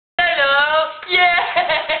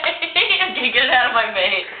Yay! Okay, get it out of my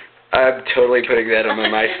face. I'm totally putting that on my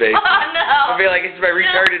MySpace. Oh, no. I'll be like, it's my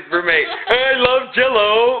retarded roommate. I love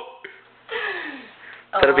Jello.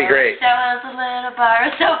 That'll be great. I wish I was a little bar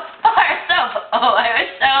of soap, bar of soap. Oh, I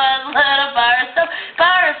wish I was a little bar of soap,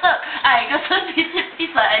 bar of soap. I go slippy, slippy,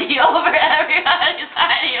 slidey over everybody's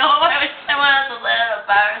slidey. Oh, I wish I was a little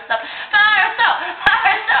bar of soap, bar of soap, bar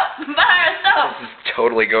of soap, bar of soap. This is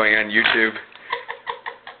totally going on YouTube.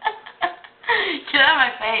 Get out of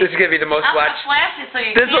my face. This is going to be the most watched. Flash it so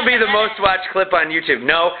you This will be the most watched clip on YouTube.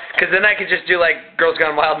 No, because then I could just do like Girls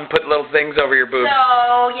Gone Wild and put little things over your boobs.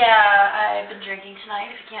 So, yeah, I've been drinking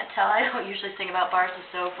tonight. If you can't tell, I don't usually sing about bars of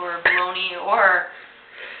soap or bologna or...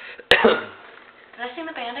 Did I sing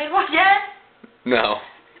the Band-Aid one yet? No,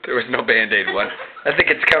 there was no Band-Aid one. I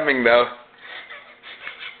think it's coming, though.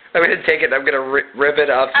 I'm going to take it. I'm going to rip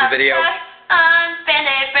it off the video. I'm stuck on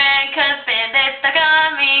Band-Aid friend because Band-Aid stuck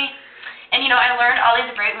on me. And, you know, I learned all these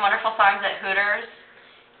great and wonderful songs at Hooters.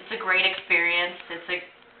 It's a great experience. It's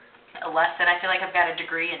a lesson. I feel like I've got a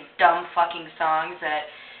degree in dumb fucking songs that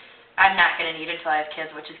I'm not going to need until I have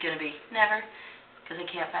kids, which is going to be never, because I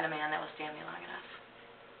can't find a man that will stand me long enough.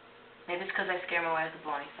 Maybe it's because I scare my wife with the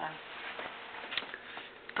bologna song.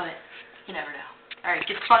 But you never know. All right,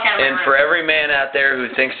 get the fuck out of my room. And for every man out there who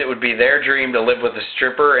thinks it would be their dream to live with a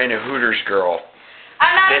stripper and a Hooters girl,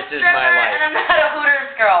 I'm not this a is my stripper life. and I'm not a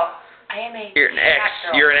Hooters girl. I am a girl.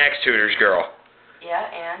 You're an ex-Hooters girl. Yeah,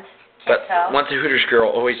 and? Can't But tell. once a Hooters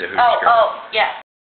girl, always a Hooters girl. Oh, yeah.